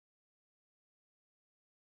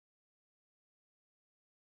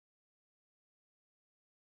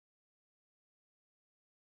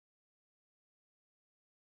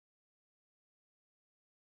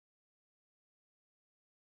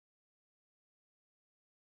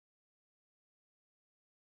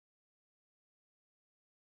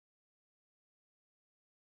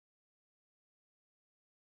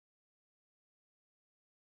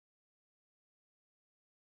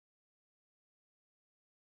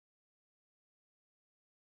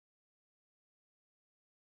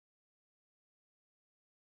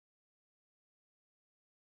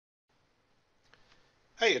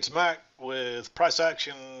Hey, it's Mac with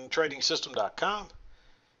PriceActionTradingSystem.com,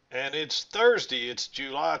 and it's Thursday. It's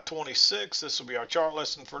July 26th. This will be our chart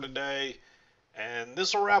lesson for today, and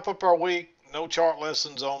this will wrap up our week. No chart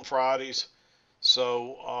lessons on Fridays,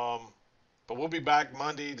 but we'll be back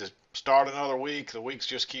Monday to start another week. The weeks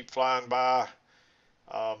just keep flying by.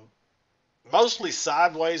 Um, Mostly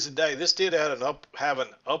sideways today. This did have an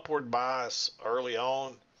upward bias early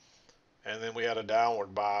on, and then we had a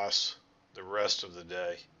downward bias the rest of the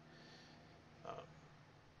day. Uh,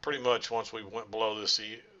 Pretty much once we went below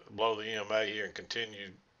the EMA here and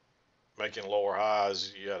continued making lower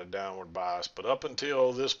highs, you had a downward bias. But up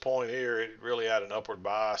until this point here, it really had an upward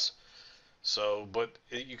bias.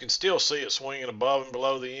 You can still see it swinging above and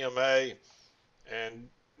below the EMA, and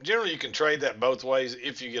generally you can trade that both ways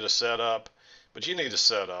if you get a setup. But you need a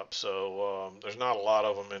setup, so there's not a lot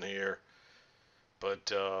of them in here.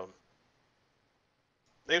 But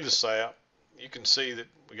needless to say, you can see that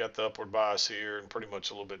we got the upward bias here and pretty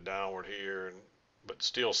much a little bit downward here, but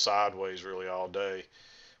still sideways really all day.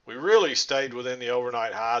 We really stayed within the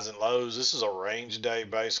overnight highs and lows. This is a range day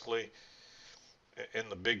basically in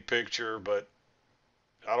the big picture, but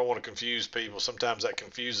I don't want to confuse people. Sometimes that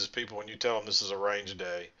confuses people when you tell them this is a range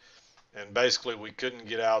day. And basically we couldn't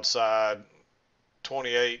get outside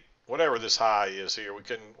 28, whatever this high is here.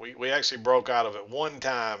 We actually broke out of it one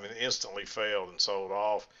time and instantly failed and sold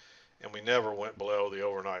off, and we never went below the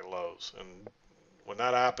overnight lows. And when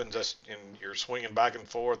that happens, and you're swinging back and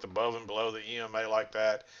forth above and below the EMA like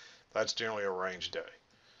that, that's generally a range day.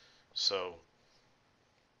 So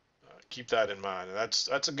keep that in mind. And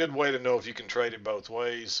that's a good way to know if you can trade it both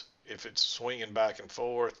ways. If it's swinging back and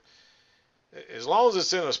forth, as long as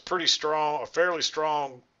it's in a fairly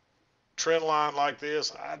strong trend line like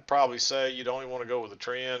this, I'd probably say you don't even want to go with the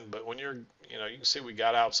trend. But when you can see we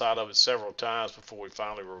got outside of it several times before we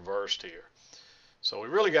finally reversed here. So we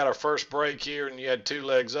really got our first break here, and you had two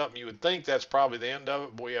legs up, and you would think that's probably the end of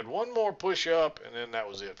it, but we had one more push up, and then that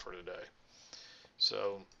was it for today.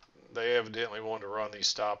 So they evidently wanted to run these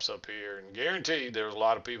stops up here, and guaranteed there was a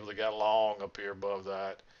lot of people that got long up here above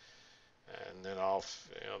that, and then off,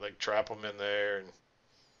 they trap them in there,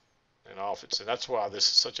 and off it's, and that's why this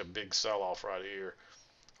is such a big sell-off right here.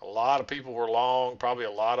 A lot of people were long, probably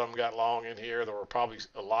a lot of them got long in here. There were probably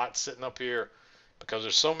a lot sitting up here because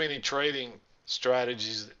there's so many trading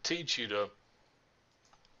strategies that teach you to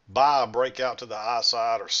buy a breakout to the high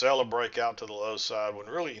side or sell a breakout to the low side when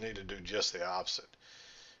really you need to do just the opposite.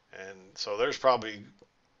 And so there's probably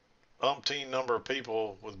umpteen number of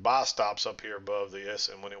people with buy stops up here above this,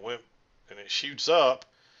 and when it shoots up,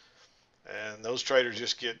 and those traders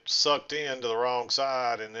just get sucked into the wrong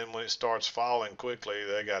side, and then when it starts falling quickly,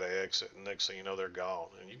 they got to exit, and next thing you know, they're gone.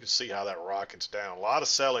 And you can see how that rockets down. A lot of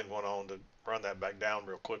selling went on to run that back down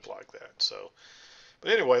real quick like that. So,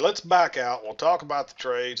 but anyway, let's back out. We'll talk about the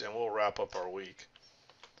trades, and we'll wrap up our week.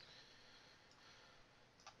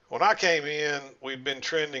 When I came in, we'd been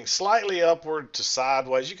trending slightly upward to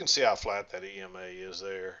sideways. You can see how flat that EMA is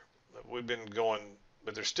there. We've been going,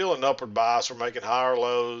 but there's still an upward bias. We're making higher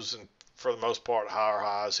lows and for the most part higher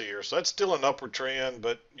highs here. So that's still an upward trend,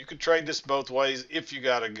 but you could trade this both ways if you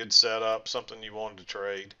got a good setup, something you wanted to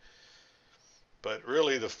trade. But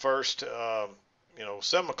really the first,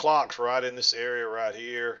 7 o'clock's right in this area right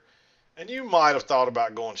here. And you might have thought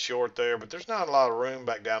about going short there, but there's not a lot of room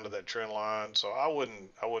back down to that trend line, so I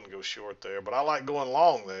wouldn't go short there. But I like going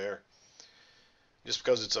long there, just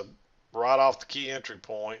because it's a right off the key entry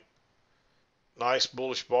point. Nice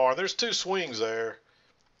bullish bar. And there's two swings there,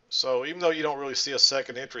 so even though you don't really see a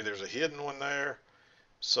second entry, there's a hidden one there.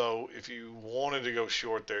 So if you wanted to go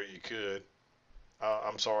short there, you could.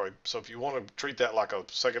 I'm sorry. So if you want to treat that like a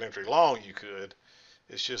second entry long, you could.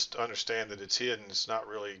 It's just understand that it's hidden. It's not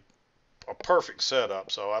really a perfect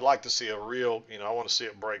setup. So I'd like to see a real, I want to see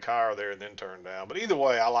it break higher there and then turn down. But either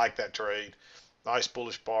way, I like that trade. Nice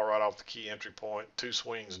bullish bar right off the key entry point. Two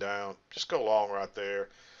swings down. Just go long right there.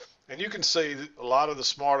 And you can see that a lot of the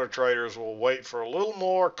smarter traders will wait for a little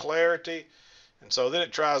more clarity. And so then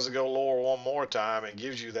it tries to go lower one more time and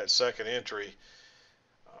gives you that second entry.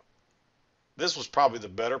 This was probably the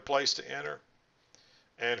better place to enter.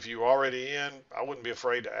 And if you're already in, I wouldn't be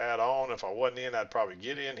afraid to add on. If I wasn't in, I'd probably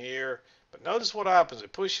get in here. But notice what happens.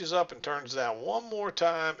 It pushes up and turns down one more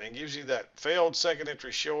time and gives you that failed second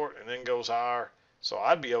entry short and then goes higher. So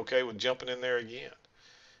I'd be okay with jumping in there again.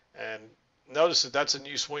 And notice that that's a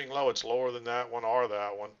new swing low. It's lower than that one or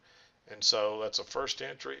that one. And so that's a first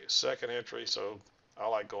entry, a second entry. So I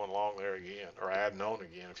like going long there again, or adding on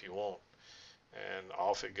again if you want. And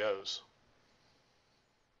off it goes.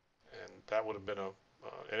 And that would have been a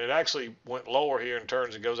And it actually went lower here and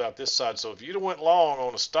turns and goes out this side. So if you'd have went long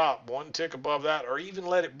on a stop, one tick above that, or even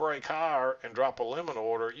let it break higher and drop a limit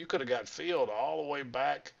order, you could have got filled all the way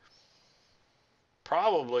back,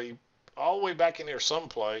 probably all the way back in here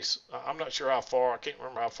someplace. I'm not sure how far. I can't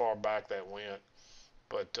remember how far back that went.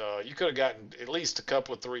 But you could have gotten at least a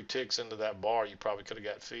couple of 3 ticks into that bar. You probably could have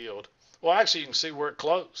got filled. Well, actually, you can see where it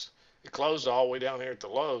closed. It closed all the way down here at the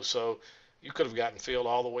low. So you could have gotten filled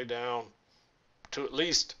all the way down to at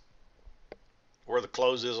least where the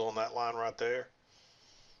close is on that line right there.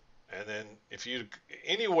 And then if you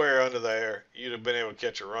anywhere under there, you'd have been able to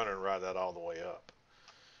catch a runner and ride that all the way up.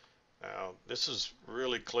 Now, this is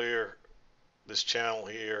really clear, this channel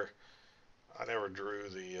here. I never drew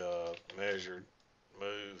the measured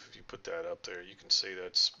move. If you put that up there, you can see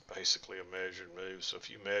that's basically a measured move. So if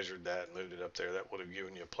you measured that and moved it up there, that would have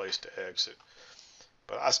given you a place to exit.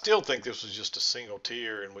 But I still think this was just a single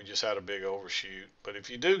tier and we just had a big overshoot. But if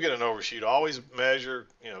you do get an overshoot, always measure,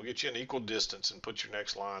 get you an equal distance and put your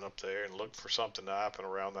next line up there and look for something to happen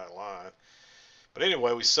around that line. But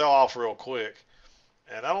anyway, we sell off real quick.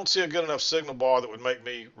 And I don't see a good enough signal bar that would make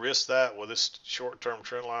me risk that with this short-term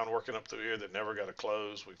trend line working up through here that never got a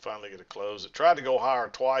close. We finally get a close. It tried to go higher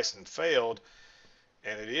twice and failed.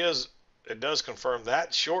 And it does confirm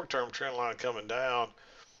that short-term trend line coming down.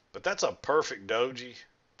 But that's a perfect doji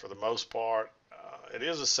for the most part. It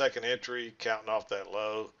is a second entry counting off that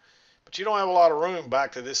low. But you don't have a lot of room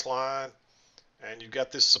back to this line. And you've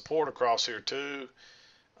got this support across here too.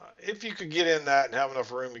 If you could get in that and have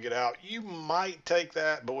enough room to get out, you might take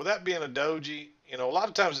that. But with that being a doji, a lot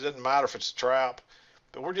of times it doesn't matter if it's a trap.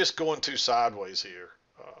 But we're just going too sideways here.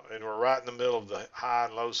 And we're right in the middle of the high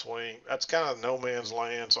and low swing. That's kind of no man's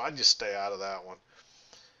land. So I just stay out of that one.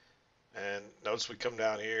 And notice we come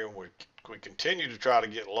down here and we continue to try to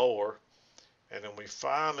get lower. And then we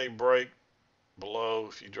finally break below.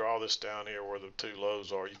 If you draw this down here where the 2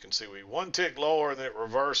 lows are, you can see we 1 tick lower and then it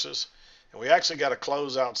reverses. And we actually got to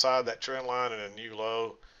close outside that trend line and a new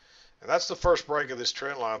low. And that's the first break of this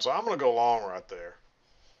trend line. So I'm going to go long right there.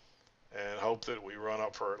 And hope that we run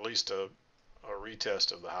up for at least a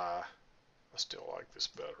retest of the high. I still like this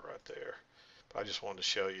better right there. I just wanted to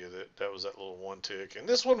show you that was that little 1 tick. And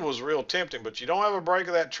this one was real tempting, but you don't have a break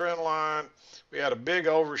of that trend line. We had a big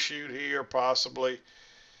overshoot here, possibly.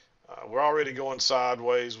 We're already going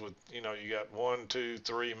sideways with, you got 1, 2,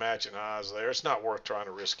 3 matching highs there. It's not worth trying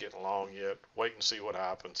to risk getting long yet. Wait and see what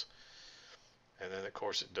happens. And then, of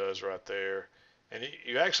course, it does right there. And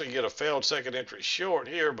you actually get a failed second entry short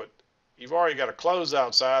here, but you've already got a close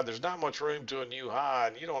outside. There's not much room to a new high,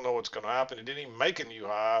 and you don't know what's going to happen. It didn't even make a new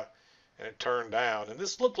high. And it turned down. And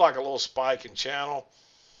this looked like a little spike in channel.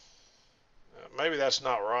 Maybe that's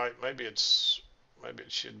not right. Maybe it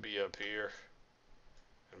should be up here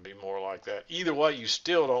and be more like that. Either way, you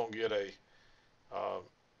still don't get a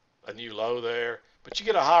new low there, but you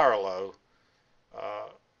get a higher low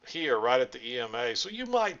here right at the EMA. So you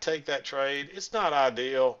might take that trade. It's not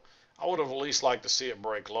ideal. I would have at least liked to see it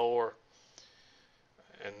break lower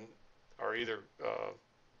or either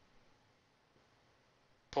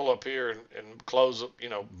pull up here and close,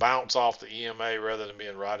 bounce off the EMA rather than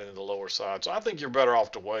being right into the lower side. So I think you're better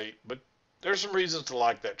off to wait, but there's some reasons to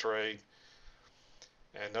like that trade.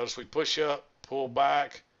 And notice we push up, pull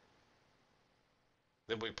back,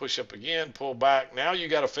 then we push up again, pull back. Now you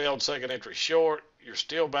got a failed second entry short. You're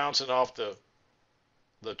still bouncing off the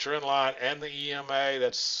trend line and the EMA.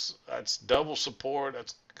 That's double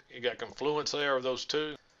support. You got confluence there of those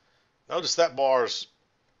two. Notice that bar is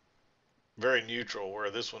very neutral, where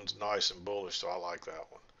this one's nice and bullish, so I like that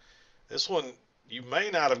one. This one, you may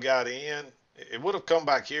not have got in. It would have come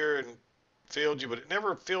back here and filled you, but it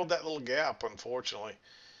never filled that little gap, unfortunately.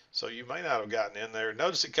 So you may not have gotten in there.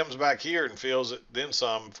 Notice it comes back here and fills it, then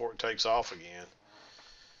some, before it takes off again.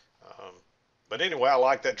 But anyway, I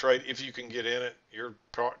like that trade if you can get in it. Your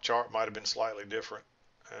chart might have been slightly different.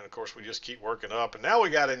 And, of course, we just keep working up. And now we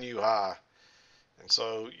got a new high. And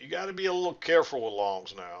so you got to be a little careful with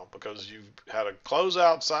longs now, because you've had a close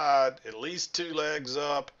outside, at least 2 legs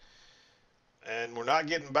up, and we're not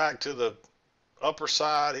getting back to the upper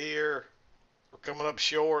side here. We're coming up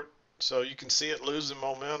short, so you can see it losing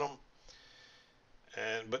momentum.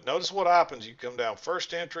 But notice what happens. You come down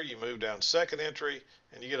first entry, you move down second entry,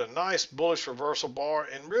 and you get a nice bullish reversal bar.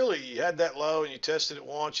 And really, you had that low, and you tested it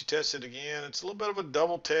once, you tested it again. It's a little bit of a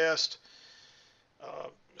double test.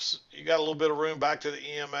 You got a little bit of room back to the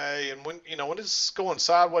EMA, and when it's going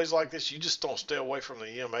sideways like this, you just don't stay away from the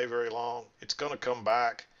EMA very long. It's going to come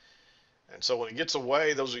back, And so when it gets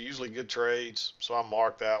away, those are usually good trades. So I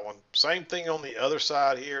mark that one. Same thing on the other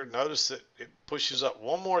side here. Notice that it pushes up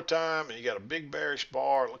one more time and you got a big bearish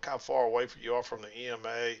bar. Look how far away you are from the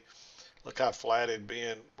EMA. Look how flat it'd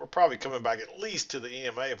been. We're probably coming back at least to the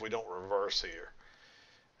EMA if we don't reverse here.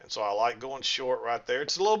 And so I like going short right there.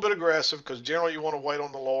 It's a little bit aggressive because generally you want to wait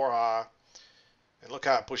on the lower high. And look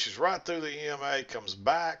how it pushes right through the EMA, comes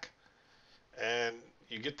back, and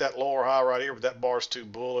you get that lower high right here, but that bar's too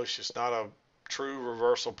bullish. It's not a true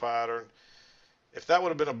reversal pattern. If that would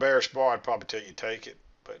have been a bearish bar, I'd probably tell you take it,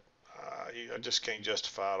 but I just can't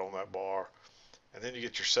justify it on that bar. And then you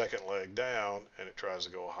get your second leg down, and it tries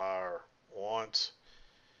to go higher once.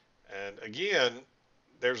 And again,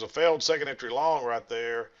 there's a failed second entry long right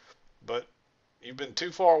there, but you've been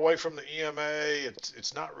too far away from the EMA.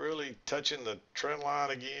 It's not really touching the trend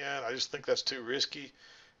line again. I just think that's too risky.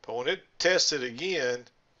 But when it tests it again,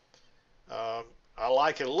 I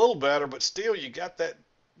like it a little better, but still you got that.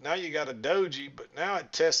 Now you got a doji, but now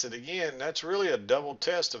it tests it again. That's really a double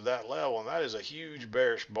test of that level, and that is a huge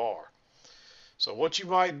bearish bar. So what you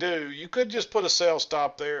might do, you could just put a sell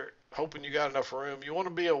stop there, hoping you got enough room. You want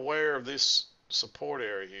to be aware of this support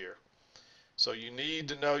area here. So you need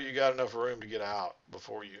to know you got enough room to get out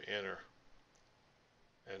before you enter.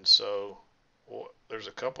 And so there's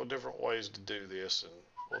a couple of different ways to do this,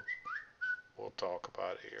 and we'll talk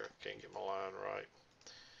about it here. Can't get my line right.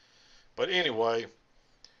 But anyway,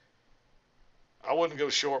 I wouldn't go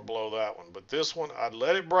short below that one, but this one, I'd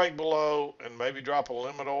let it break below and maybe drop a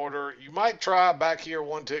limit order. You might try back here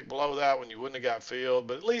one tick below that one. You wouldn't have got filled,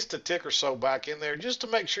 but at least a tick or so back in there just to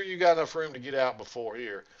make sure you got enough room to get out before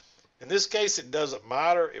here. In this case, it doesn't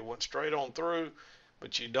matter. It went straight on through,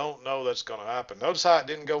 but you don't know that's going to happen. Notice how it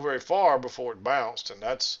didn't go very far before it bounced, and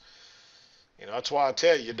that's why I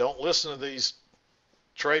tell you, don't listen to these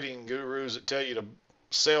trading gurus that tell you to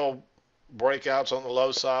sell breakouts on the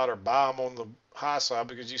low side or buy them on the high side,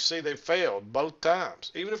 because you see they failed both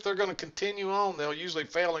times. Even if they're going to continue on, they'll usually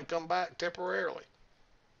fail and come back temporarily.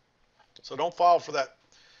 So don't fall for that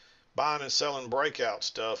buying and selling breakout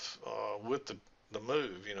stuff with the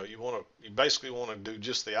move. You basically want to do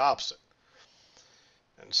just the opposite.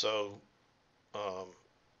 And so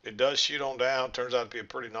it does shoot on down. Turns out to be a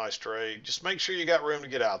pretty nice trade. Just make sure you got room to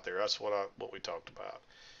get out there. That's what we talked about.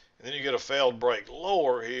 And then you get a failed break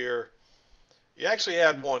lower here. You actually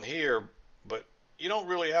had one here, but you don't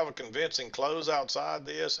really have a convincing close outside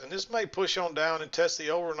this. And this may push on down and test the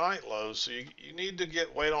overnight lows. So you need to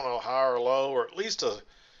wait on a higher low, or at least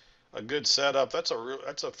a good setup. That's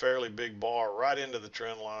a fairly big bar right into the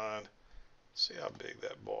trend line. See how big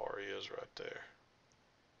that bar is right there.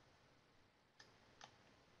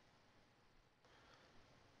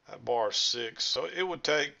 That bar is 6, so it would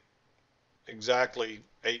take exactly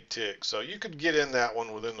 8 ticks. So you could get in that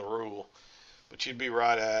one within the rule, but you'd be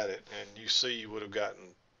right at it, and you see you would have gotten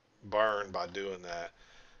burned by doing that.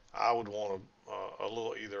 I would want a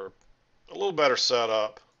little better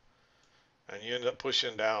setup, and you end up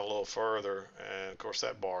pushing down a little further, and of course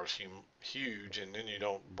that bar is huge, and then you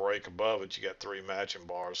don't break above it. You got 3 matching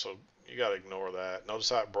bars, so you got to ignore that. Notice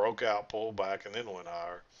how it broke out, pulled back, and then went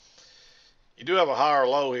higher. You do have a higher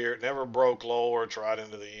low here. It never broke lower. It's right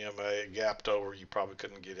into the EMA. It gapped over. You probably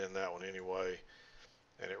couldn't get in that one anyway.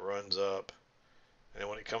 And it runs up. And then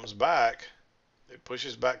when it comes back, it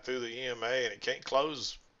pushes back through the EMA, and it can't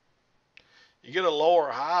close. You get a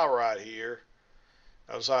lower high right here.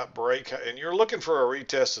 Notice how it break. And you're looking for a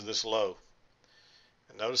retest of this low.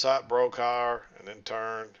 And notice how it broke higher and then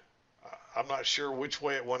turned. I'm not sure which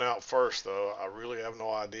way it went out first, though. I really have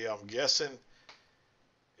no idea. I'm guessing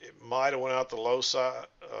it might have went out the low side,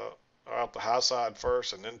 out the high side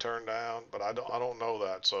first, and then turned down. But I don't know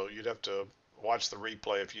that. So you'd have to watch the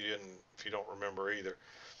replay if you don't remember either.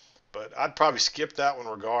 But I'd probably skip that one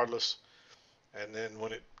regardless. And then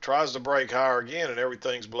when it tries to break higher again and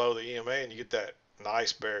everything's below the EMA and you get that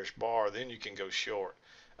nice bearish bar, then you can go short.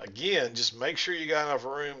 Again, just make sure you got enough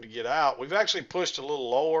room to get out. We've actually pushed a little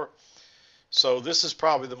lower, so this is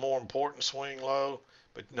probably the more important swing low.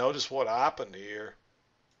 But notice what happened here.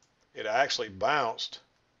 It actually bounced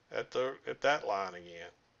at that line again.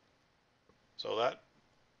 So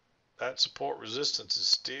that support resistance is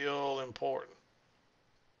still important.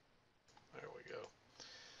 There we go.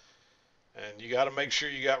 And you got to make sure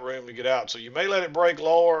you got room to get out. So you may let it break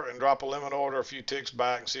lower and drop a limit order a few ticks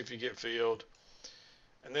back and see if you get filled.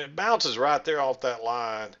 And then it bounces right there off that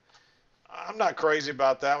line. I'm not crazy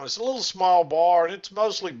about that one. It's a little small bar, and it's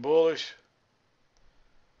mostly bullish.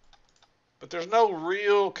 But there's no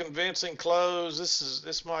real convincing close.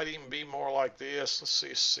 This might even be more like this.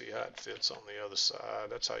 Let's see how it fits on the other side.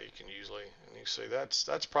 That's how you can usually, and you see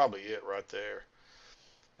that's probably it right there.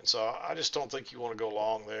 And so I just don't think you want to go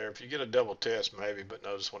long there. If you get a double test, maybe, but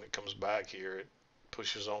notice when it comes back here, it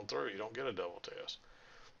pushes on through. You don't get a double test.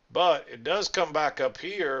 But it does come back up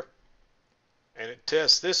here, and it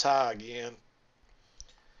tests this high again.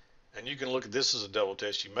 And you can look at this as a double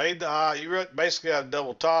test. You made the high. You basically had a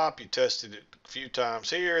double top. You tested it a few times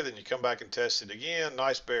here. Then you come back and test it again.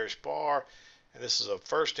 Nice bearish bar. And this is a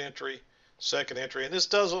first entry, second entry. And this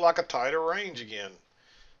does look like a tighter range again.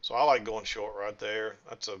 So I like going short right there.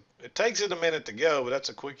 It takes it a minute to go, but that's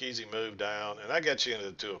a quick, easy move down. And that gets you into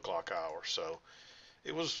the 2 o'clock hour. So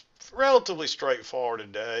it was relatively straightforward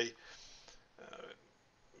today.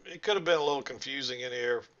 It could have been a little confusing in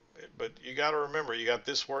here, but you got to remember, you got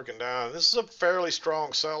this working down. This is a fairly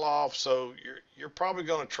strong sell-off, so you're probably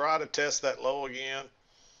going to try to test that low again,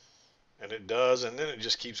 and it does, and then it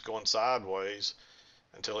just keeps going sideways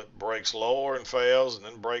until it breaks lower and fails, and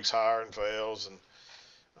then breaks higher and fails. And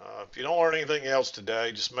if you don't learn anything else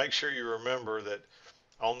today, just make sure you remember that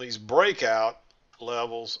on these breakout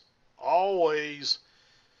levels, always,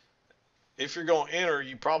 if you're going to enter,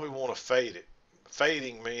 you probably want to fade it.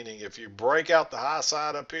 Fading meaning if you break out the high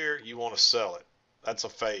side up here, you want to sell it. That's a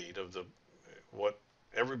fade of what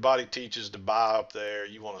everybody teaches to buy up there.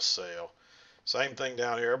 You want to sell. Same thing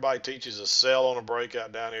down here. Everybody teaches a sell on a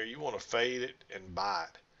breakout down here. You want to fade it and buy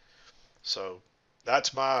it. So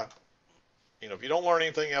that's my, if you don't learn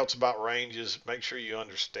anything else about ranges, make sure you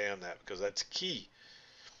understand that, because that's key.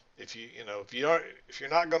 If you're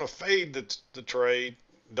not going to fade the trade,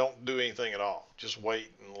 don't do anything at all. Just wait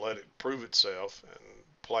and let it prove itself and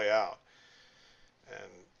play out.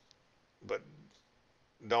 But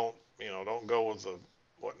don't go with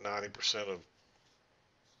what 90% of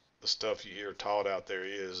the stuff you hear taught out there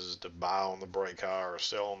is to buy on the break higher or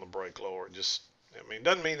sell on the break lower. It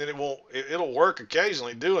doesn't mean that it'll work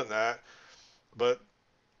occasionally doing that, but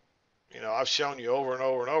I've shown you over and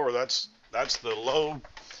over and over that's the low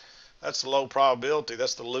probability.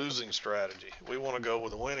 That's the losing strategy. We want to go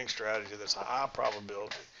with a winning strategy that's a high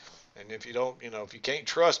probability. And if you can't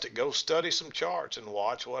trust it, go study some charts and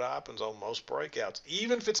watch what happens on most breakouts.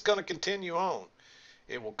 Even if it's going to continue on,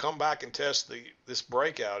 it will come back and test this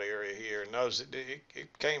breakout area here. And notice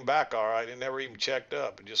it came back all right. It never even checked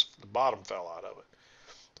up. The bottom fell out of it.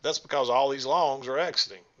 But that's because all these longs are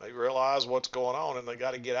exiting. They realize what's going on and they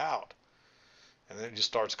got to get out. And then it just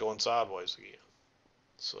starts going sideways again.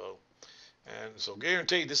 So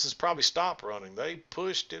guaranteed this is probably stop running. They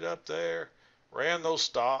pushed it up there, ran those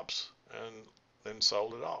stops, and then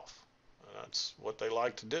sold it off. And that's what they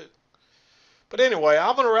like to do. But anyway,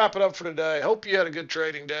 I'm going to wrap it up for today. Hope you had a good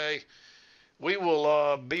trading day. We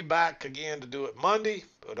will be back again to do it Monday,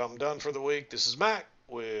 but I'm done for the week. This is Mac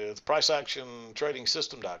with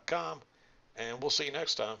PriceActionTradingSystem.com, and we'll see you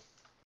next time.